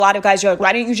A lot of guys are like,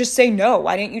 why didn't you just say no?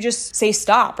 Why didn't you just say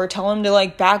stop or tell him to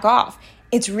like back off?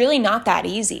 It's really not that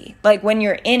easy. Like when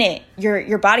you're in it,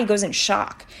 your body goes in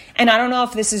shock. And I don't know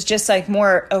if this is just like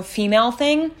more a female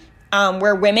thing,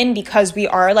 where women, because we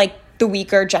are like the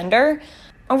weaker gender,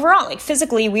 overall, like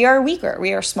physically, we are weaker.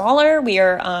 We are smaller.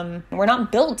 We're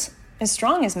not built as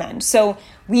strong as men. So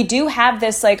we do have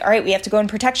this like, all right, we have to go in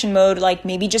protection mode, like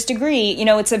maybe just agree.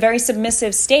 It's a very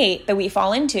submissive state that we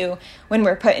fall into when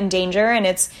we're put in danger. And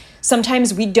it's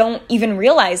sometimes we don't even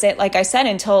realize it, like I said,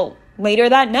 until later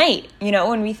that night,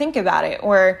 when we think about it,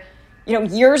 or,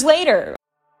 years later.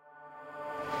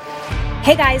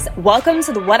 Hey guys, welcome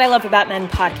to the What I Love About Men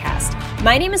podcast.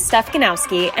 My name is Steph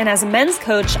Ganowski, and as a men's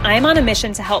coach, I am on a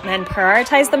mission to help men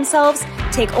prioritize themselves,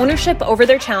 take ownership over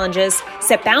their challenges,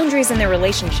 set boundaries in their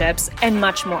relationships, and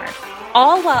much more,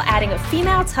 all while adding a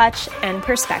female touch and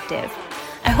perspective.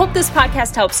 I hope this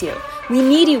podcast helps you. We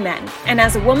need you men, and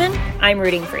as a woman, I'm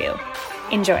rooting for you.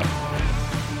 Enjoy.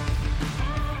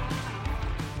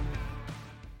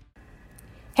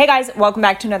 Hey guys, welcome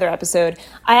back to another episode.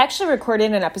 I actually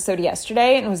recorded an episode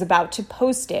yesterday and was about to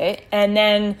post it, and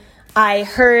then I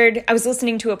was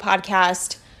listening to a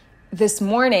podcast this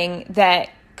morning that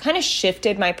kind of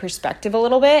shifted my perspective a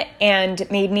little bit and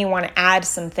made me want to add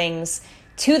some things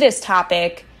to this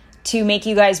topic to make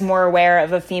you guys more aware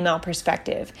of a female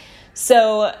perspective.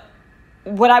 So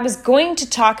what I was going to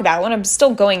talk about, what I'm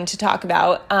still going to talk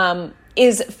about,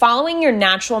 is following your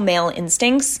natural male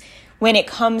instincts when it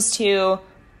comes to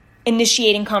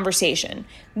initiating conversation,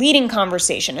 leading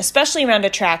conversation, especially around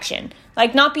attraction,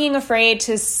 like not being afraid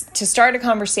to start a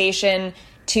conversation,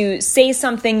 to say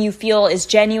something you feel is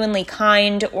genuinely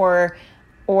kind or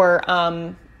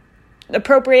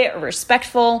appropriate or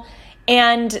respectful.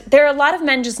 And there are a lot of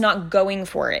men just not going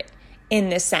for it in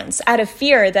this sense, out of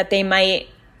fear that they might,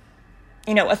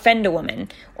 offend a woman,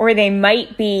 or they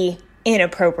might be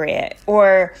inappropriate,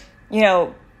 or,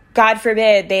 God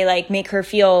forbid they like make her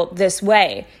feel this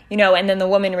way, and then the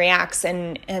woman reacts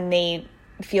and they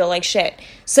feel like shit.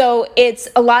 So it's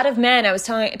a lot of men, I was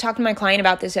talking to my client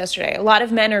about this yesterday, a lot of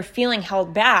men are feeling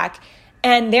held back,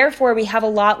 and therefore we have a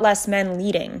lot less men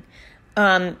leading.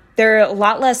 There are a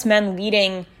lot less men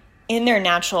leading in their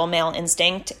natural male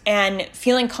instinct and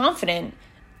feeling confident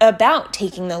about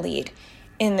taking the lead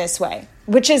in this way,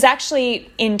 which is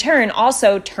actually in turn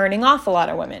also turning off a lot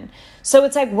of women. So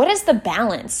it's like, what is the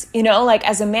balance? Like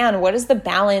as a man, what is the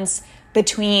balance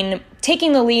between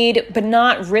taking the lead, but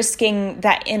not risking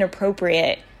that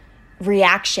inappropriate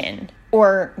reaction,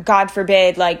 or God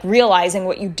forbid, like realizing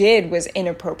what you did was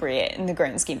inappropriate in the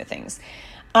grand scheme of things?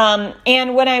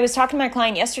 And when I was talking to my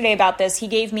client yesterday about this, he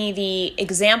gave me the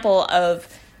example of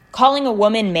calling a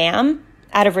woman ma'am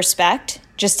out of respect,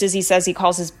 just as he says he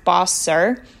calls his boss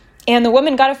sir. And the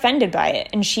woman got offended by it,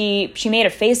 and she made a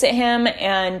face at him,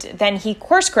 and then he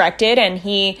course corrected, and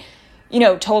he,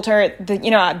 told her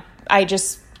that, I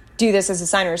just do this as a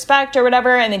sign of respect or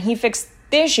whatever, and then he fixed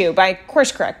the issue by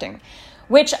course correcting,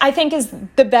 which I think is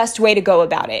the best way to go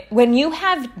about it. When you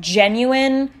have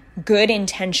genuine good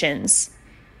intentions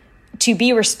to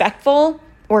be respectful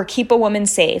or keep a woman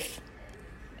safe,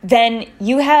 then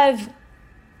you have,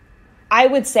 I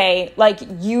would say, like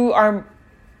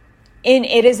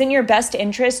it is in your best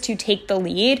interest to take the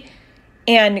lead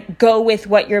and go with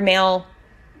what your male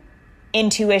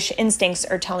intuition instincts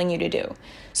are telling you to do.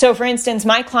 So for instance,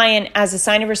 my client, as a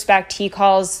sign of respect, he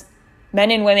calls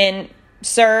men and women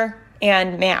sir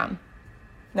and ma'am.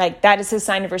 Like that is his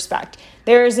sign of respect.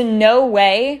 There is in no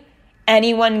way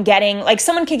anyone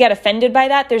someone could get offended by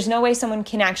that. There's no way someone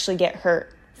can actually get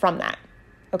hurt from that.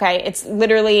 Okay. It's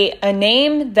literally a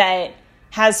name that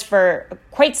has for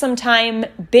quite some time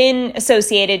been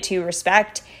associated to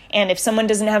respect. And if someone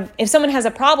has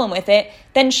a problem with it,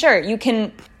 then sure, you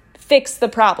can fix the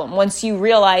problem once you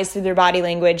realize through their body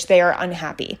language they are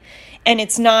unhappy. And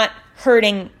it's not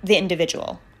hurting the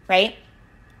individual, right?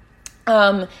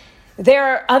 There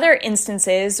are other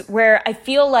instances where I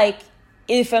feel like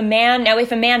if a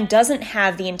man doesn't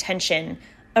have the intention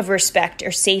of respect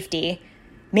or safety,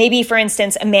 maybe, for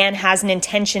instance, a man has an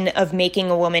intention of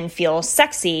making a woman feel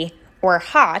sexy or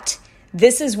hot,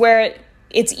 this is where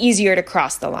it's easier to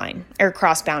cross the line or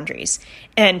cross boundaries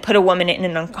and put a woman in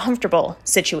an uncomfortable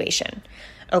situation,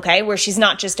 okay, where she's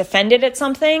not just offended at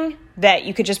something that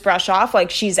you could just brush off,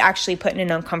 like she's actually put in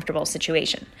an uncomfortable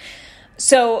situation.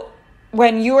 So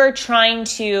when you are trying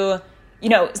to,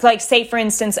 like say, for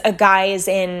instance, a guy is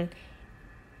in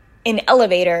an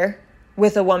elevator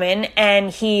with a woman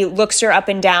and he looks her up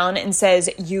and down and says,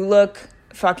 "You look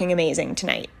fucking amazing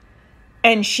tonight."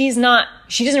 And she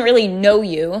doesn't really know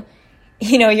you.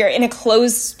 You're in a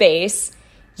closed space.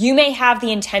 you may have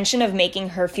the intention of making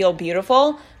her feel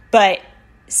beautiful, but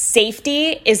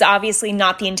safety is obviously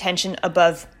not the intention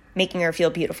above making her feel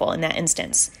beautiful in that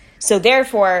instance. So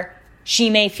therefore, she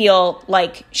may feel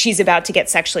like she's about to get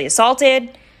sexually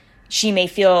assaulted. She may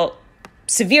feel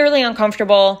severely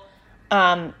uncomfortable,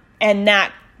 and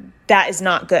that is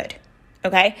not good.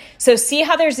 Okay? So see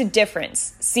how there's a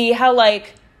difference. See how,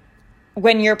 like,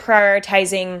 when you're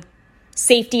prioritizing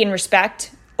safety and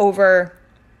respect over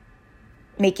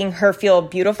making her feel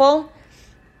beautiful,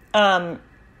 that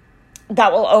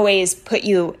will always put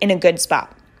you in a good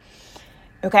spot.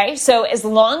 Okay, so as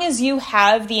long as you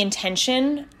have the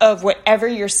intention of whatever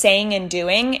you're saying and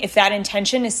doing, if that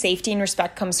intention is safety and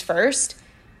respect comes first,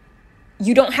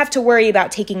 you don't have to worry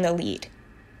about taking the lead.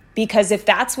 Because if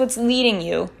that's what's leading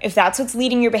you, if that's what's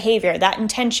leading your behavior, that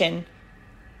intention,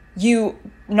 you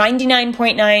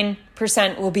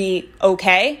 99.9% will be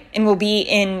okay and will be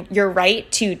in your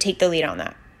right to take the lead on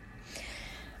that.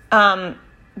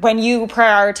 When you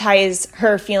prioritize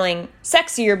her feeling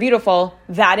sexy or beautiful,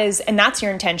 that's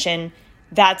your intention.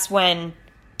 That's when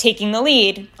taking the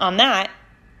lead on that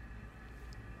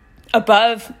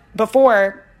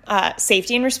before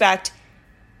safety and respect,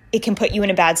 it can put you in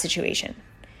a bad situation.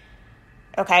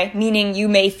 Okay, meaning you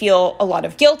may feel a lot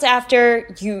of guilt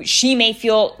after. She may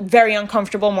feel very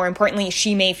uncomfortable. More importantly,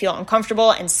 she may feel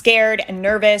uncomfortable and scared and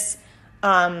nervous.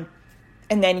 And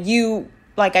then you,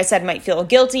 like I said, might feel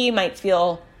guilty, might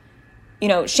feel,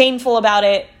 shameful about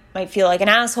it, might feel like an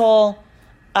asshole,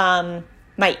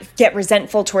 might get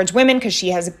resentful towards women because she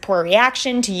has a poor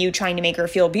reaction to you trying to make her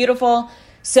feel beautiful.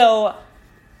 So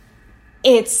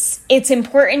it's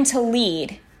important to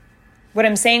lead. What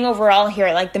I'm saying overall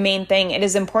here, like the main thing, it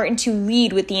is important to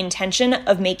lead with the intention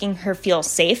of making her feel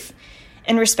safe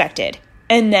and respected,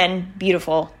 and then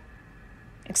beautiful,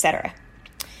 etc.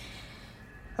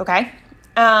 Okay?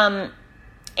 And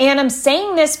I'm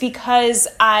saying this because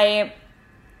the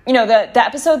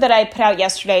episode that I put out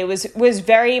yesterday was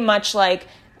very much like,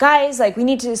 guys, like, we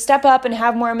need to step up and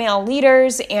have more male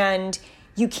leaders, and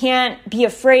you can't be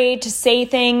afraid to say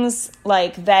things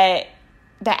like that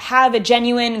have a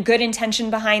genuine good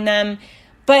intention behind them.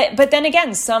 But then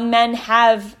again, some men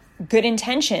have good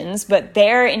intentions, but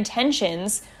their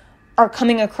intentions are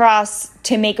coming across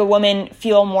to make a woman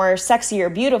feel more sexy or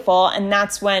beautiful, and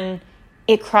that's when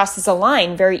it crosses a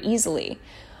line very easily.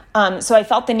 So I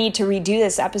felt the need to redo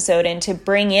this episode and to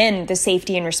bring in the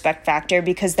safety and respect factor,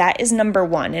 because that is number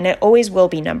one, and it always will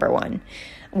be number one.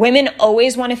 Women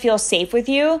always want to feel safe with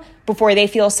you before they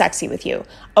feel sexy with you.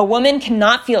 A woman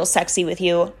cannot feel sexy with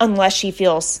you unless she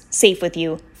feels safe with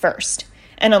you first,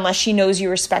 and unless she knows you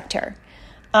respect her.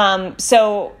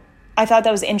 So I thought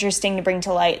that was interesting to bring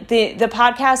to light. The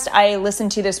podcast I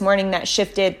listened to this morning that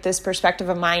shifted this perspective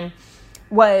of mine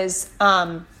was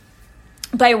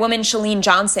by a woman, Chalene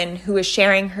Johnson, who was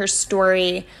sharing her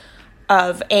story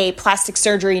of a plastic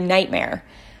surgery nightmare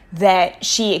that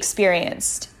she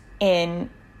experienced in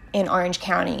Orange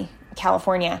County,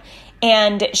 California.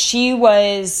 And she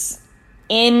was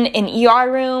in an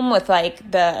ER room with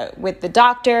the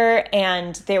doctor,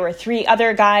 and there were 3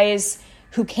 other guys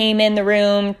who came in the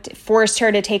room, forced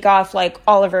her to take off like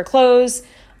all of her clothes.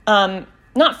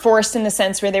 Not forced in the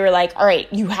sense where they were like, all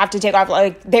right, you have to take off.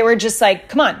 Like, they were just like,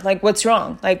 come on, like, what's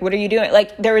wrong? Like, what are you doing?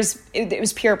 Like, it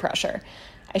was peer pressure,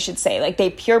 I should say. Like, they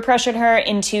peer pressured her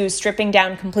into stripping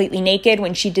down completely naked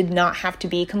when she did not have to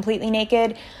be completely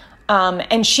naked.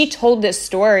 And she told this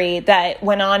story that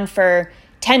went on for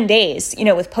 10 days,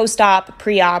 with post-op,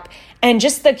 pre-op, and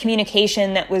just the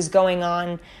communication that was going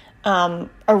on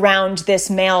around this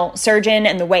male surgeon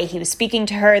and the way he was speaking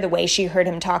to her, the way she heard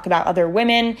him talk about other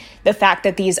women, the fact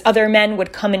that these other men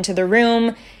would come into the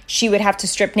room, she would have to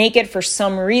strip naked for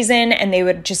some reason, and they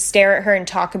would just stare at her and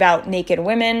talk about naked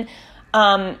women.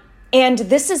 And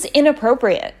this is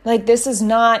inappropriate. Like, this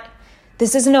isn't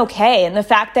okay. And the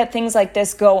fact that things like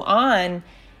this go on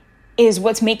is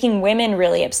what's making women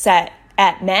really upset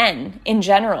at men in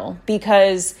general,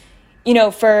 because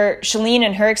for Chalene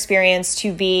and her experience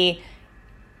to be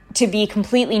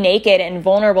completely naked and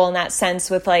vulnerable in that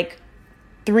sense with like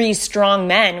 3 strong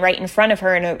men right in front of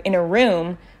her in a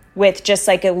room with just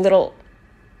like a little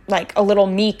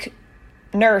meek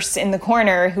nurse in the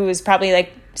corner who is probably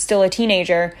like still a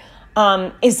teenager,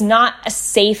 is not a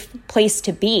safe place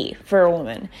to be for a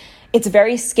woman. It's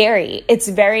very scary.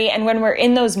 And when we're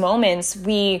in those moments,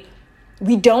 we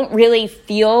don't really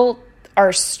feel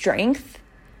our strength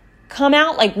come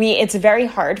out. Like, it's very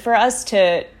hard for us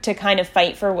to kind of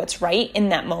fight for what's right in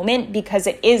that moment, because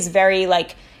it is very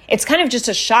like, it's kind of just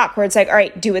a shock where it's like, all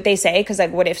right, do what they say. Cause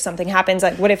like, what if something happens?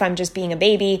 Like, what if I'm just being a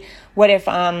baby? What if,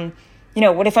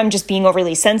 what if I'm just being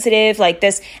overly sensitive like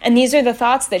this? And these are the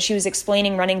thoughts that she was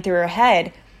explaining running through her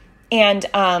head. And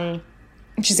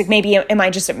she's like, maybe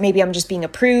I'm just being a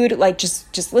prude, like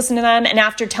just listen to them. And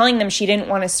after telling them she didn't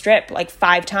want to strip like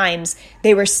 5 times,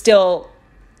 they were still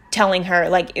telling her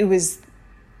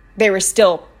they were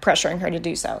still pressuring her to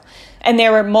do so. And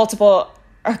there were multiple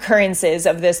occurrences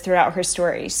of this throughout her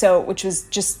story, which was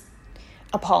just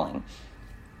appalling.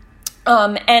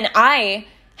 And I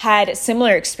had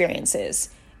similar experiences,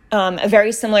 a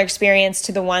very similar experience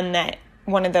to one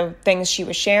of the things she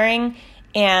was sharing,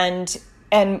 and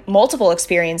multiple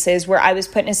experiences where I was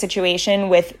put in a situation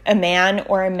with a man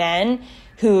or a men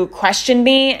who questioned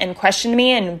me and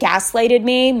gaslighted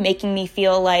me, making me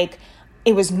feel like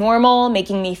it was normal,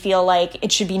 making me feel like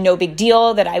it should be no big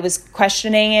deal that I was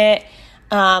questioning it,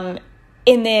 to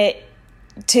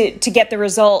get the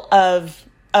result of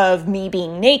me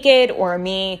being naked or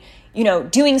me,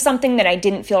 doing something that I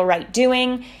didn't feel right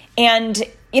doing. And,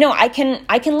 I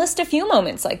can list a few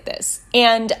moments like this,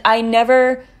 and I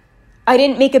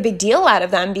didn't make a big deal out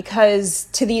of them, because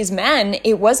to these men,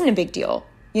 it wasn't a big deal,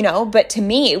 but to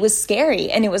me, it was scary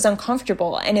and it was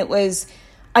uncomfortable, and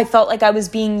I felt like I was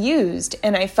being used,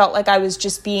 and I felt like I was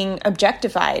just being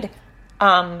objectified.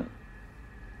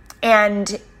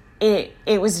 And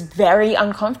it was very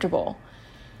uncomfortable.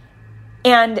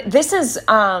 And this is,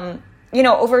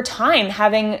 over time,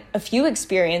 having a few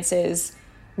experiences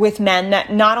with men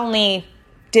that not only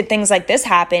did things like this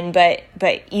happen, but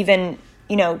even,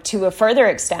 to a further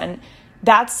extent,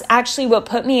 that's actually what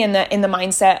put me in the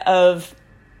mindset of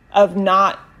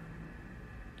not,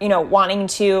 wanting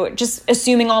to, just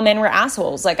assuming all men were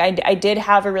assholes. Like I did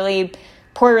have a really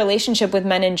poor relationship with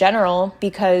men in general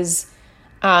because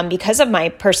of my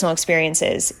personal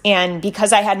experiences, and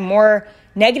because I had more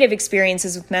negative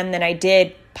experiences with men than I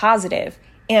did positive.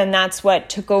 And that's what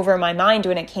took over my mind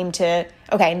when it came to,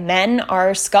 okay, men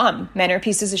are scum. Men are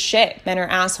pieces of shit. Men are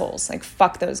assholes. Like,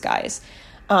 fuck those guys.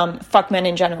 Fuck men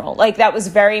in general. Like, that was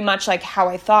very much like how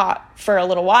I thought for a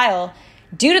little while,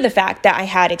 due to the fact that I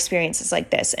had experiences like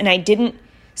this, and I didn't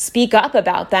speak up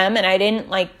about them, and I didn't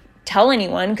tell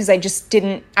anyone, because I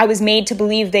was made to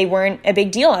believe they weren't a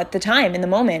big deal at the time, in the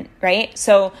moment, right?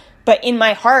 So, but in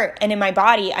my heart and in my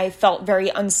body, I felt very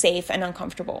unsafe and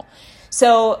uncomfortable.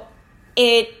 So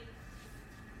it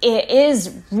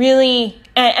is really,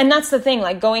 and that's the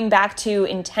thing, going back to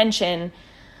intention,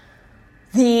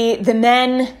 the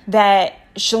men that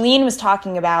Chalene was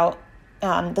talking about,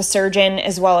 the surgeon,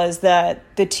 as well as the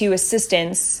 2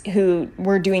 assistants who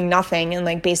were doing nothing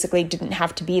and basically didn't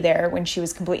have to be there when she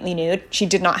was completely nude. She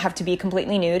did not have to be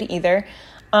completely nude either.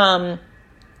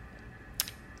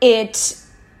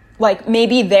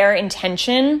 Maybe their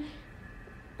intention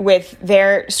with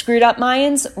their screwed up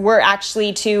minds were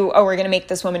actually we're going to make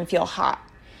this woman feel hot,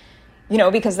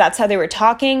 because that's how they were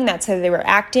talking. That's how they were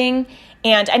acting.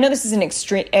 And I know this is an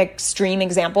extreme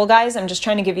example, guys. I'm just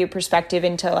trying to give you a perspective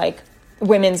into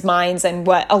women's minds and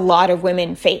what a lot of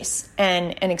women face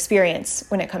and experience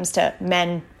when it comes to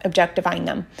men objectifying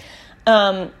them.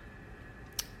 So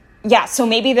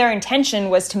maybe their intention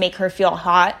was to make her feel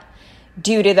hot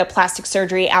due to the plastic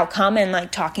surgery outcome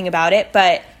and talking about it.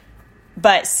 But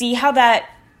see how that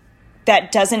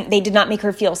they did not make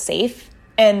her feel safe.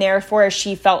 And therefore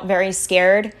she felt very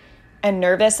scared and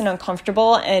nervous and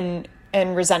uncomfortable and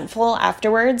resentful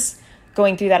afterwards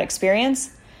going through that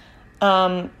experience.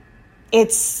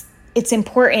 It's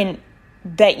important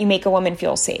that you make a woman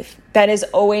feel safe. That is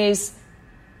always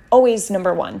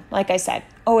number one. Like I said,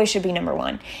 always should be number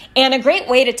one. And a great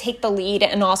way to take the lead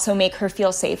and also make her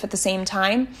feel safe at the same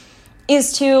time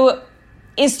is to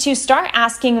start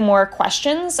asking more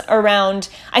questions around,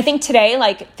 I think today,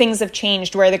 things have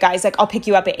changed where the guy's like, I'll pick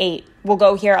you up at 8. We'll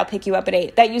go here. I'll pick you up at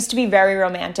 8. That used to be very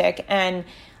romantic. And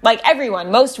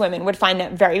most women would find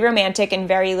that very romantic and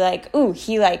very ooh,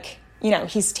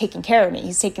 he's taking care of me.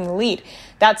 He's taking the lead.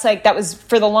 That was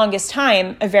for the longest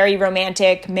time a very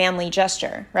romantic, manly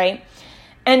gesture, right?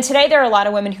 And today there are a lot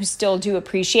of women who still do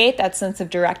appreciate that sense of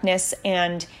directness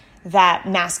and that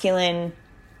masculine,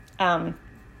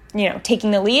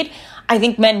 taking the lead. I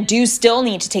think men do still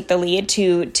need to take the lead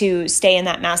to stay in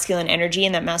that masculine energy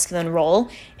and that masculine role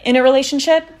in a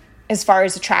relationship as far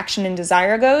as attraction and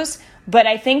desire goes. But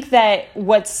I think that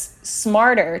what's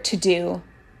smarter to do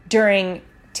during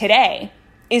today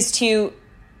is to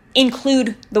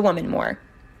include the woman more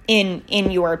in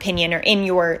your opinion or in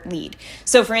your lead.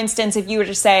 So for instance, if you were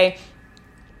to say,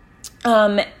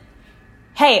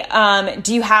 hey,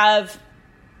 do you have,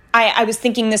 I was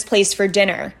thinking this place for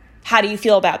dinner. How do you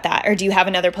feel about that? Or do you have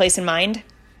another place in mind?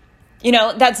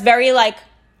 That's very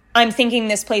I'm thinking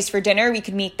this place for dinner. We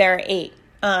could meet there at 8.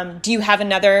 Do you have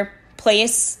another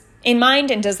place in mind,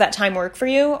 and does that time work for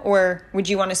you, or would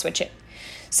you want to switch it?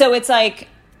 So it's like,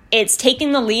 it's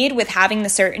taking the lead with having the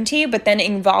certainty, but then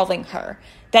involving her,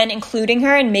 then including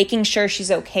her and making sure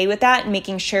she's okay with that and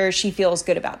making sure she feels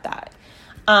good about that.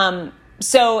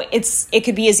 So it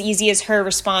could be as easy as her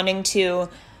responding to,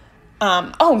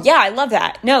 oh yeah, I love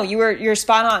that. No, you're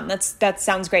spot on. That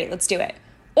sounds great. Let's do it.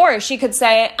 Or she could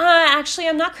say, actually,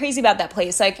 I'm not crazy about that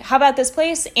place. Like, how about this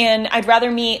place? And I'd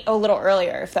rather meet a little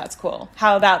earlier if that's cool.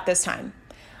 How about this time?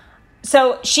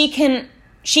 So she can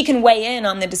weigh in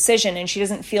on the decision, and she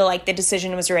doesn't feel like the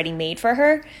decision was already made for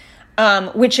her,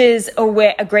 which is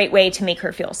a great way to make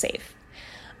her feel safe.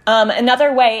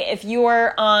 Another way, if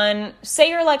you're say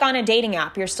you're like on a dating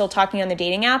app, you're still talking on the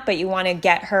dating app, but you want to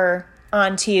get her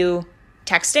onto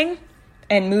texting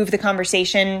and move the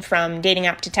conversation from dating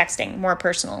app to texting, more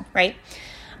personal, right?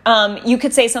 You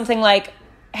could say something like,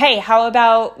 hey, how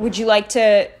about, would you like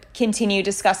to continue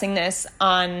discussing this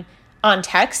on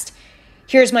text?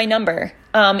 Here's my number.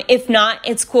 If not,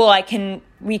 it's cool.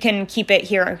 We can keep it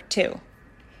here too.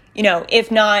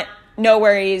 If not, no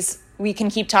worries. We can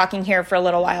keep talking here for a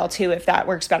little while too, if that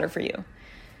works better for you.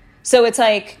 So it's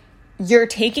like, you're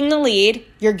taking the lead,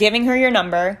 you're giving her your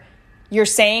number, you're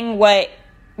saying what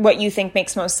you think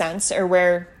makes most sense, or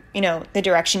where, the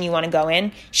direction you want to go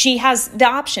in. She has the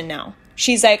option now.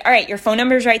 She's like, all right, your phone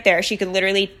number is right there. She could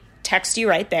literally text you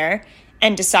right there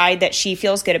and decide that she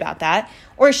feels good about that.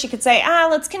 Or she could say,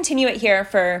 let's continue it here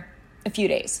for a few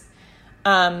days.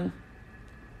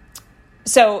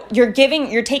 So you're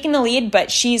taking the lead,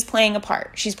 but she's playing a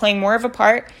part. She's playing more of a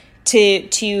part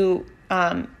to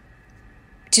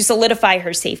solidify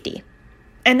her safety.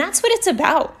 And that's what it's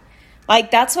about.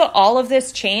 Like, that's what all of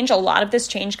this change, a lot of this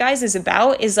change, guys, is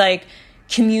about, is like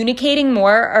communicating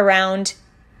more around,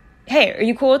 hey, are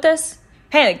you cool with this?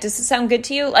 Hey, like, does this sound good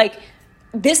to you? Like,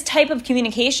 this type of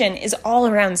communication is all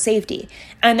around safety.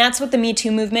 And that's what the Me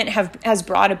Too movement has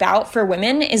brought about for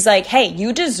women, is like, hey,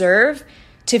 you deserve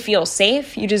to feel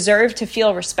safe. You deserve to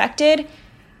feel respected.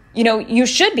 You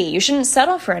shouldn't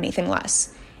settle for anything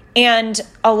less. And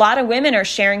a lot of women are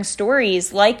sharing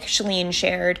stories like Chalene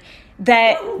shared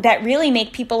that really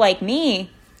make people like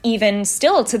me, even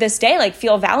still to this day, like,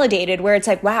 feel validated, where it's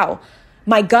like, wow,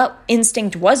 my gut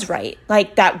instinct was right.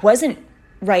 Like, that wasn't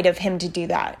right of him to do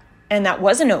that. And that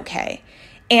wasn't okay.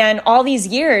 And all these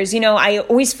years, I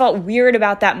always felt weird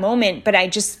about that moment, but I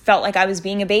just felt like I was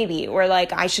being a baby, or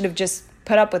like I should have just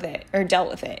put up with it or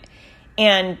dealt with it.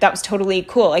 And that was totally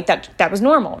cool. Like, that was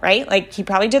normal, right? Like, he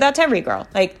probably did that to every girl.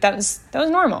 Like, that was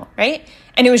normal, right?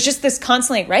 And it was just this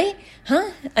constant, like, right?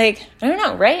 Huh? Like, I don't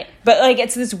know, right? But like,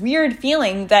 it's this weird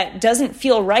feeling that doesn't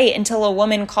feel right until a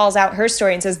woman calls out her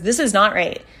story and says, this is not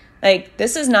right. Like,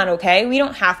 this is not okay. We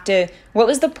don't have to, what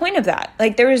was the point of that?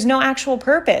 Like, there was no actual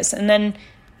purpose. And then,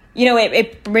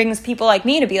 it brings people like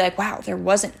me to be like, wow, there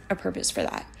wasn't a purpose for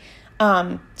that.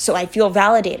 So I feel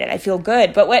validated. I feel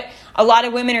good. But what a lot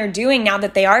of women are doing now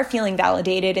that they are feeling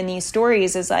validated in these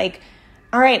stories is like,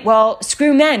 all right, well,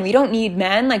 screw men. We don't need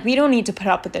men. Like, we don't need to put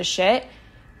up with this shit.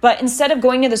 But instead of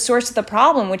going to the source of the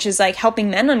problem, which is like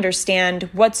helping men understand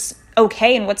what's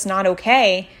okay and what's not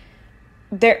okay,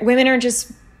 women are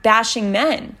just bashing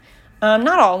men.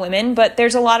 Not all women, but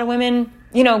there's a lot of women,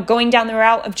 going down the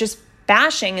route of just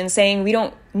bashing and saying, we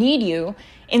don't need you,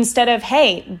 instead of,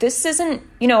 hey, this isn't,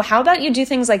 how about you do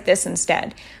things like this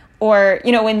instead? Or,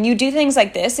 when you do things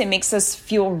like this, it makes us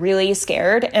feel really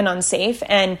scared and unsafe.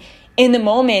 And in the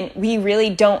moment, we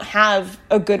really don't have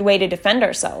a good way to defend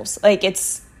ourselves. Like,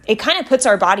 it kind of puts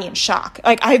our body in shock.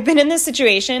 Like, I've been in this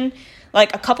situation,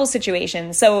 like a couple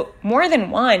situations, so more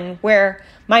than one, where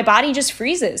my body just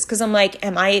freezes because I'm like,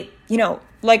 am I,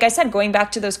 like I said, going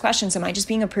back to those questions, am I just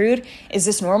being a prude? Is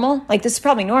this normal? Like, this is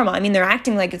probably normal. I mean, they're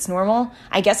acting like it's normal.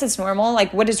 I guess it's normal.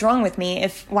 Like, what is wrong with me?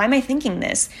 Why am I thinking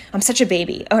this? I'm such a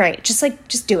baby. All right, just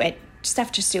do it.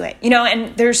 Just do it.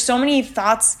 And there's so many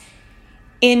thoughts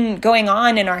going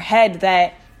on in our head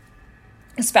that,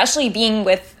 especially being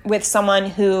with someone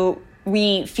who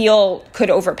we feel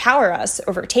could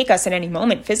overtake us at any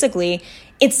moment physically,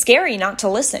 it's scary not to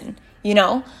listen,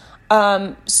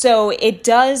 So it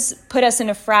does put us in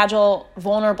a fragile,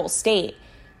 vulnerable state,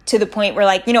 to the point where,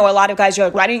 like, a lot of guys are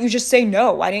like, why don't you just say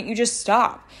no? Why don't you just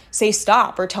stop? Say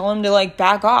stop, or tell him to, like,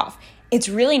 back off. It's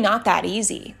really not that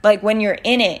easy. Like, when you're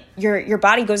in it, your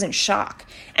body goes in shock.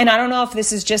 And I don't know if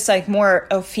this is just like more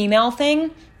a female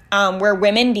thing, where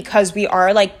women, because we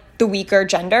are like the weaker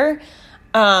gender,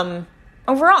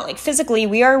 overall, like, physically,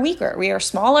 we are weaker. We are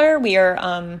smaller. We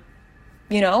are,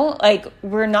 like,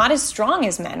 we're not as strong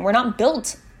as men. We're not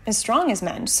built strong as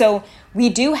men. So we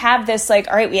do have this like,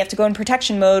 all right, we have to go in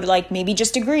protection mode, like maybe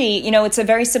just agree. It's a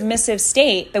very submissive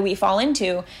state that we fall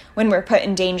into when we're put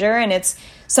in danger. And it's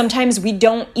sometimes we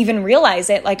don't even realize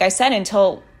it, like I said,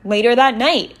 until later that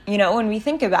night, when we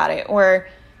think about it, or,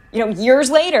 years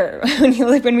later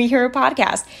when we hear a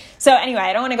podcast. So anyway,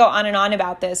 I don't want to go on and on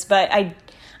about this, but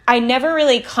I never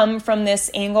really come from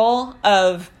this angle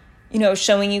of,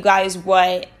 showing you guys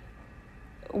what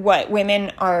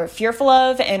women are fearful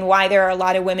of and why there are a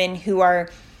lot of women who are,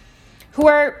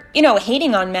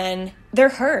 hating on men. They're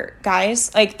hurt,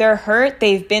 guys. Like, they're hurt.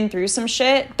 They've been through some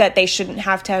shit that they shouldn't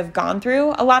have to have gone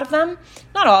through. A lot of them,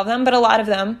 not all of them, but a lot of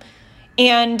them.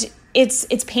 And it's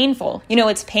painful.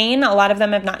 It's pain. A lot of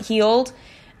them have not healed.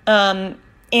 And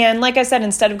like I said,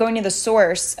 instead of going to the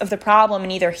source of the problem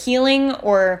and either healing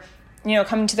or,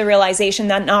 coming to the realization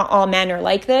that not all men are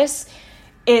like this,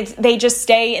 they just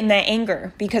stay in that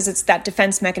anger because it's that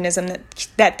defense mechanism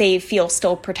that they feel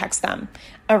still protects them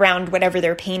around whatever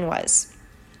their pain was.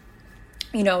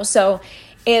 So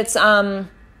it's, and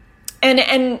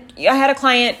I had a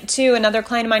client too, another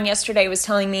client of mine yesterday was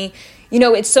telling me,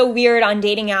 it's so weird on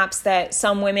dating apps that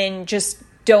some women just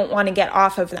don't want to get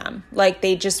off of them. Like,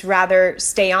 they just rather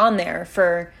stay on there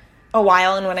for a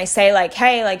while. And when I say like,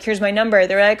 hey, like, here's my number,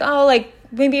 they're like, oh, like,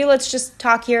 maybe let's just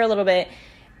talk here a little bit.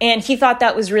 And he thought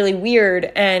that was really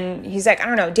weird. And he's like, I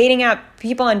don't know,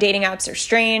 people on dating apps are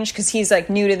strange, because he's like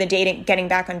new to getting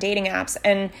back on dating apps.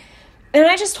 And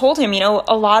I just told him,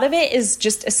 a lot of it is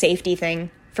just a safety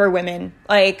thing for women.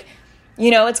 Like,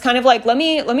 it's kind of like, let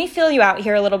me feel you out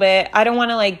here a little bit. I don't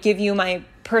want to like give you my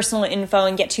personal info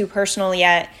and get too personal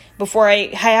yet before I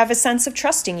have a sense of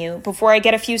trusting you, before I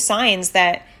get a few signs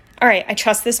that, all right, I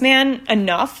trust this man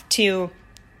enough to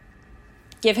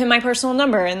give him my personal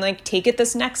number and like take it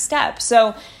this next step.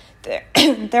 So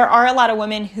there are a lot of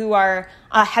women who are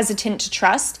hesitant to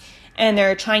trust, and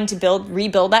they're trying to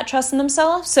rebuild that trust in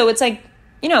themselves. So it's like,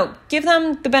 give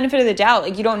them the benefit of the doubt.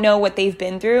 Like, you don't know what they've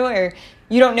been through, or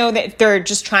you don't know that they're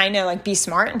just trying to like be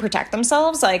smart and protect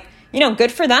themselves. Like,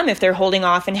 good for them if they're holding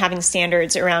off and having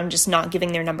standards around just not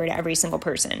giving their number to every single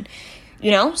person.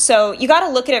 So you got to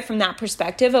look at it from that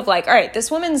perspective of like, all right,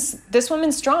 this woman's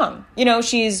strong.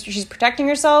 She's protecting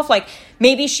herself. Like,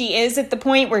 maybe she is at the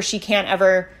point where she can't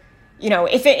ever,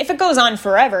 if it goes on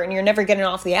forever and you're never getting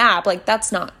off the app, like,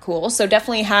 that's not cool. So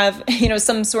definitely have,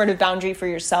 some sort of boundary for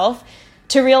yourself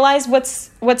to realize what's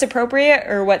appropriate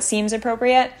or what seems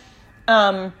appropriate.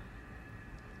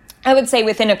 I would say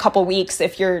within a couple weeks,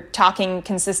 if you're talking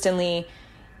consistently,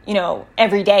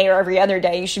 every day or every other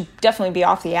day, you should definitely be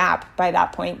off the app by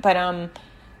that point.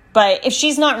 But if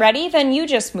she's not ready, then you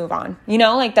just move on.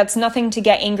 Like, that's nothing to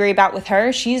get angry about with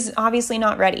her. She's obviously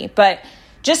not ready, but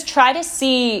just try to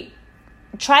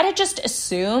just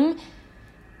assume,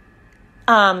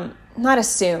 not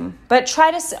assume, but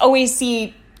try to always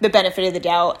see the benefit of the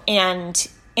doubt and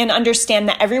understand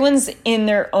that everyone's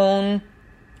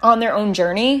on their own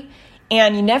journey,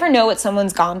 and you never know what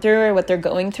someone's gone through or what they're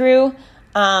going through,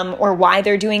 or why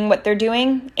they're doing what they're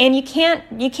doing. And you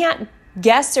can't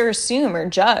guess or assume or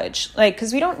judge, like,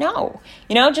 because we don't know,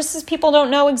 just as people don't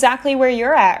know exactly where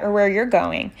you're at or where you're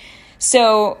going.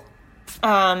 So,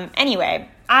 anyway,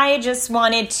 I just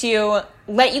wanted to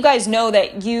let you guys know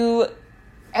that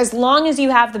as long as you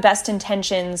have the best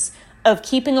intentions of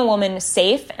keeping a woman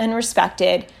safe and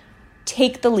respected,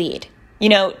 take the lead.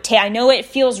 I know it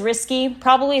feels risky,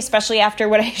 probably, especially after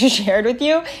what I shared with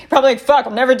you. Probably like, fuck,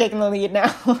 I'm never taking the lead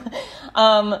now.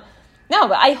 No,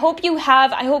 but I hope you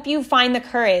find the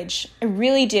courage. I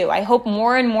really do. I hope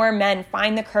more and more men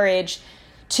find the courage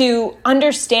to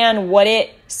understand what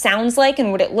it sounds like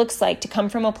and what it looks like to come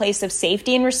from a place of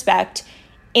safety and respect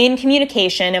in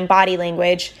communication and body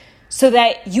language, so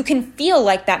that you can feel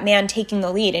like that man taking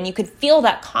the lead, and you could feel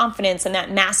that confidence and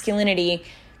that masculinity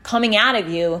coming out of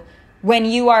you when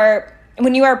you are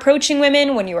approaching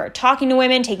women, when you are talking to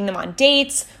women, taking them on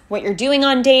dates, what you're doing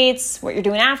on dates, what you're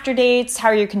doing after dates, how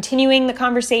you're continuing the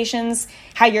conversations,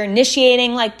 how you're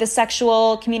initiating like the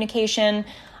sexual communication.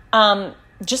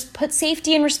 Just put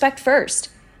safety and respect first,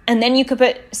 and then you could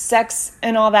put sex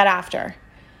and all that after.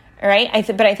 All right.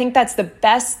 But I think that's the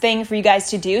best thing for you guys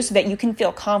to do so that you can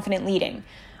feel confident leading.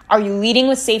 Are you leading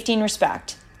with safety and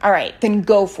respect? All right, then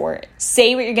go for it.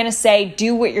 Say what you're going to say,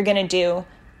 do what you're going to do.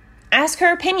 Ask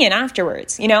her opinion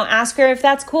afterwards. Ask her if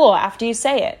that's cool after you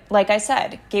say it. Like I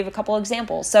said, gave a couple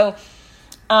examples. So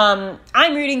I'm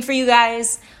rooting for you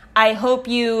guys. I hope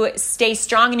you stay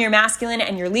strong in your masculine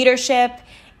and your leadership,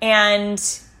 and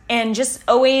just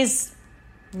always,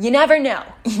 you never know.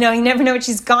 You never know what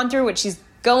she's gone through, what she's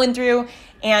going through,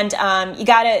 and you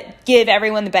got to give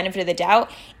everyone the benefit of the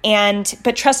doubt.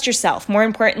 But trust yourself. More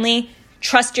importantly,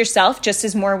 trust yourself, just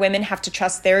as more women have to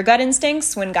trust their gut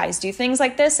instincts when guys do things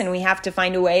like this, and we have to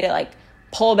find a way to like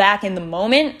pull back in the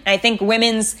moment. I think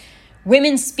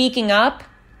women speaking up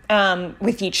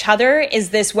with each other is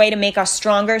this way to make us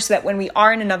stronger, so that when we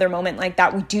are in another moment like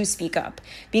that, we do speak up.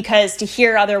 Because to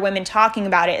hear other women talking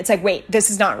about it, it's like, wait, this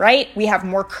is not right. We have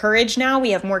more courage now.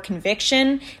 We have more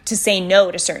conviction to say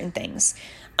no to certain things,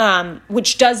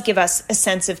 which does give us a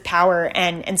sense of power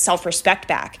and self-respect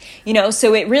back,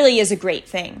 so it really is a great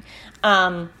thing.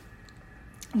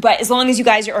 But as long as you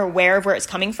guys are aware of where it's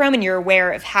coming from and you're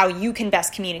aware of how you can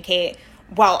best communicate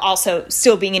while also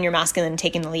still being in your masculine and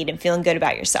taking the lead and feeling good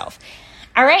about yourself.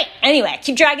 All right. Anyway,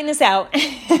 keep dragging this out.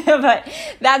 But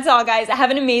that's all, guys.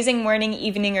 Have an amazing morning,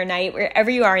 evening, or night,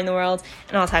 wherever you are in the world,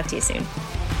 and I'll talk to you soon.